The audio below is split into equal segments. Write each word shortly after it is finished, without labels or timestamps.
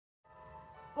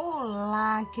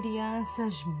Olá,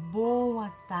 crianças,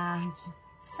 boa tarde.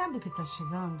 Sabe o que está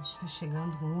chegando? Está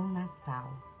chegando o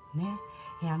Natal, né?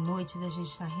 É a noite da gente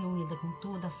estar reunida com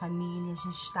toda a família, a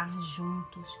gente estar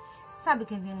juntos. Sabe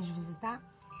quem vem nos visitar?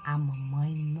 A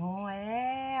Mamãe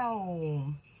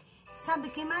Noel. Sabe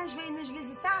quem mais veio nos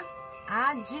visitar?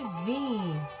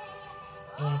 Adivinhe.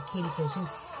 É aquele que a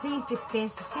gente sempre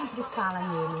pensa, sempre fala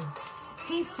nele.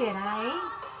 Quem será,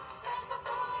 hein?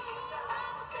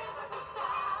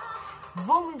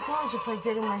 Vamos hoje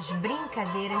fazer umas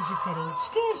brincadeiras diferentes.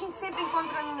 Quem a gente sempre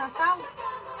encontra no Natal?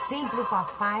 Sempre o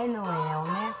Papai Noel,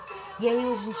 né? E aí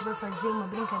hoje a gente vai fazer uma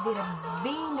brincadeira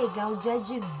bem legal de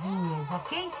adivinhas,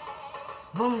 ok?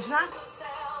 Vamos lá?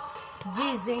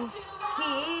 Dizem que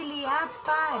ele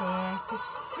aparece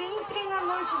sempre na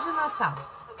noite de Natal.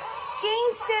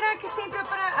 Quem será que sempre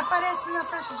aparece na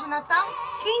festa de Natal?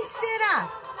 Quem será?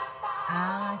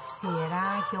 Ah,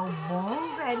 será que é o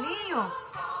bom velhinho?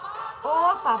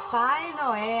 O Papai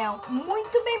Noel.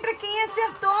 Muito bem, para quem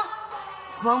acertou.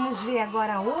 Vamos ver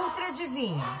agora outra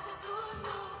adivinha.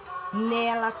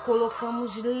 Nela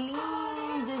colocamos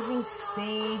lindos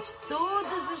enfeites,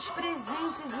 todos os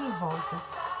presentes em volta.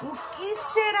 O que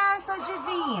será essa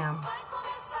adivinha?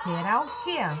 Será o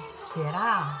quê?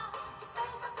 Será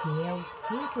que é o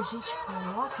que a gente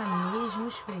coloca mesmo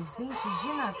os presentes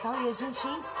de Natal e a gente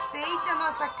enfeita a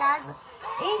nossa casa,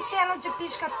 enche ela de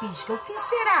pisca-pisca? O que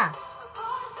será?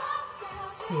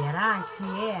 Será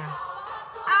que é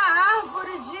a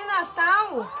árvore de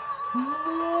Natal?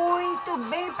 Muito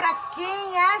bem, para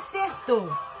quem acertou.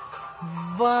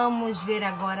 Vamos ver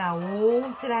agora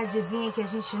outra adivinha que a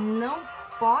gente não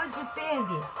pode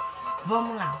perder.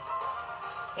 Vamos lá.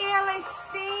 Elas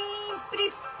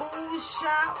sempre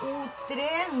puxam o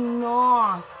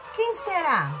trenó. Quem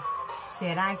será?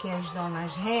 Será que é as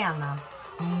donas Rena?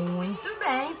 Muito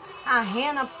bem, a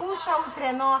Rena puxa o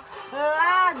trenó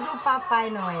lá do Papai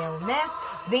Noel, né?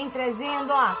 Vem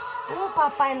trazendo, ó, o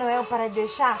Papai Noel para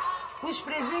deixar os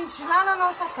presentes lá na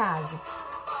nossa casa.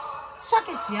 Só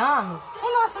que esse ano,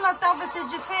 o nosso Natal vai ser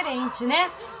diferente,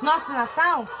 né? Nosso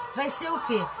Natal vai ser o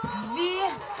quê?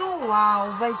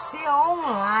 Virtual, vai ser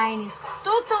online,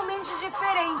 totalmente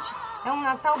diferente. É um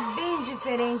Natal bem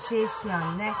diferente esse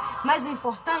ano, né? Mas o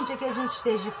importante é que a gente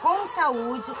esteja com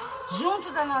saúde,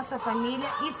 junto da nossa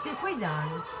família e se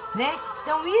cuidando, né?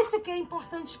 Então isso que é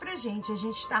importante pra gente, a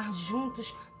gente estar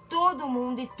juntos, todo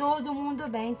mundo e todo mundo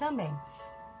bem também.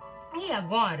 E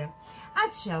agora, a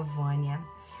tia Vânia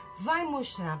vai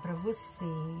mostrar para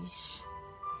vocês.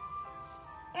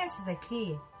 Essa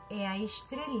daqui é a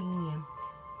estrelinha.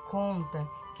 Conta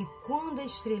que quando a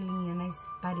estrelinha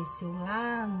apareceu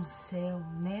lá no céu,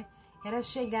 né, era a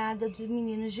chegada do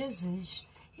menino Jesus.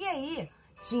 E aí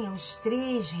tinha os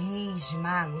 3 reis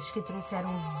magos que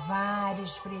trouxeram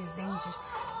vários presentes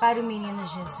para o menino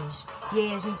Jesus. E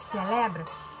aí a gente celebra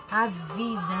a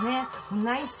vida, né, o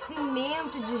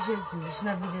nascimento de Jesus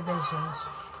na vida da gente.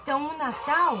 Então, o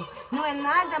Natal não é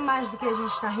nada mais do que a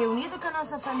gente estar reunido com a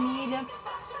nossa família,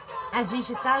 a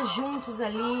gente estar juntos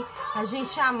ali, a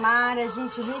gente amar, a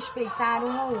gente respeitar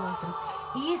um ao outro.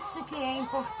 Isso que é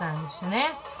importante,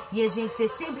 né? E a gente ter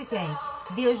sempre quem?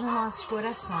 Deus nos nossos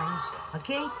corações,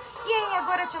 ok? E aí,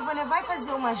 agora a tia Vânia vai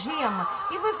fazer uma rima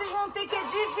e vocês vão ter que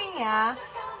adivinhar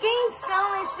quem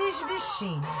são esses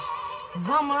bichinhos.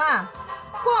 Vamos lá?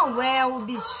 Qual é o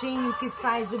bichinho que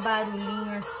faz o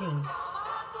barulhinho assim?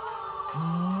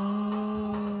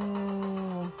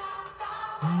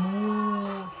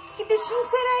 Que bichinho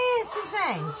será esse,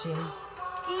 gente?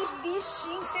 Que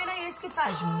bichinho será esse que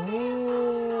faz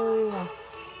mu?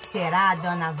 Será a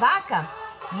dona vaca?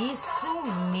 Isso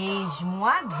mesmo,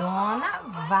 a dona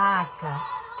vaca,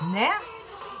 né?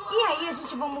 E aí a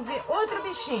gente vamos ver outro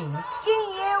bichinho.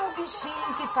 Quem é o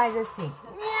bichinho que faz assim?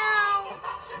 Miau,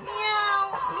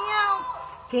 miau, miau.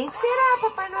 Quem será,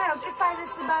 Papai Noel, que faz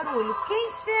esse barulho?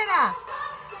 Quem será?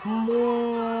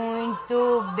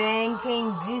 Muito bem,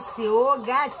 quem disse? O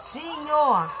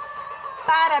gatinho.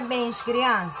 Parabéns,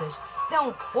 crianças.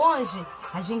 Então, hoje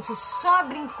a gente só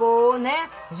brincou, né?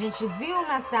 A gente viu o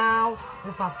Natal,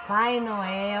 o Papai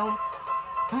Noel.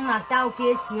 Um Natal que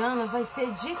esse ano vai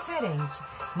ser diferente.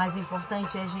 Mas o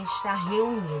importante é a gente estar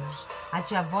reunidos. A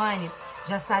tia Vânia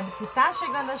já sabe que tá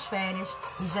chegando as férias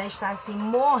e já está assim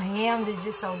morrendo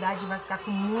de saudade, vai ficar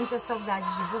com muita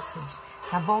saudade de vocês,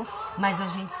 tá bom? Mas a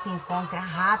gente se encontra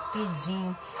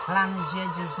rapidinho lá no dia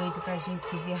 18 pra gente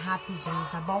se ver rapidinho,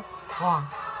 tá bom? Ó,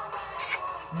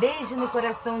 beijo no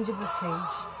coração de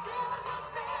vocês.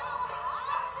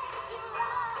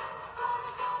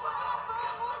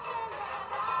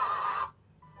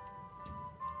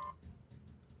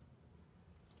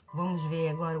 Vamos ver ver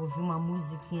agora, ouvir uma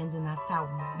musiquinha do Natal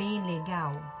bem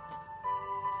legal.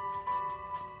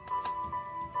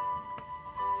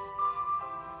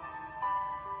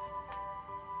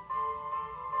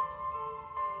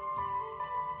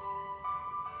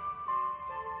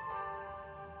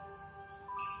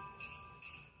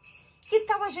 Que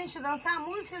tal a gente dançar a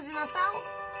música de Natal?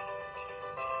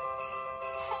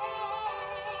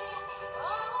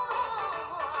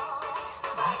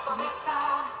 Vai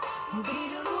começar um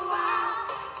brilho no ar,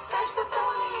 festa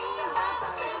tão linda,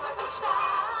 você vai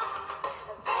gostar.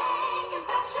 Vem que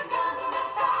está chegando o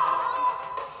Natal,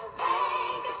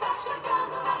 vem que está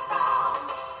chegando o Natal,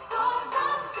 pois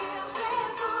nasceu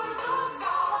Jesus o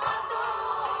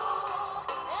Salvador.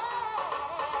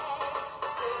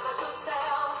 Estrelas do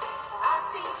céu a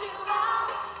cintilar,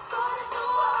 cores no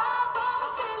ar,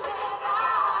 vamos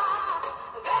celebrar.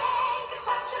 Vem que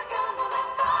está chegando o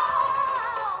Natal,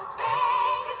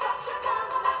 vem que está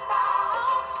chegando o Natal,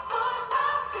 pois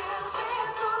nasceu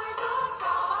Jesus o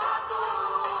Salvador.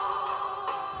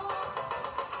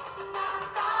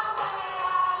 Natal é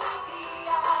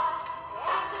alegria,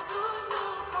 é Jesus no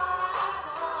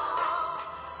coração.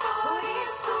 Por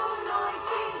isso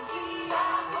noite e dia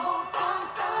vou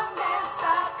cantando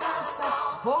essa canção.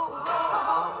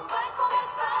 Vai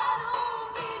começar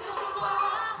um brilho no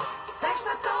ar,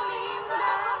 festa tão linda,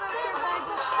 você vai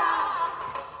gostar.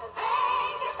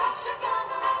 Vem que está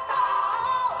chegando o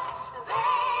Natal,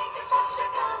 vem que está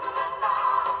chegando o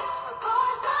Natal,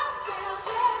 pois nasceu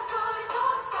Jesus o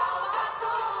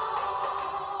Salvador.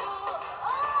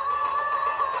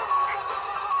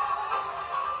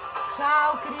 Tchau,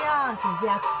 crianças, e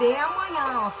até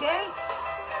amanhã, ok?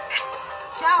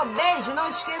 Tchau, beijo. Não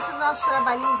esqueça dos nossos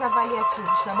trabalhinhos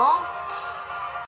avaliativos, tá bom?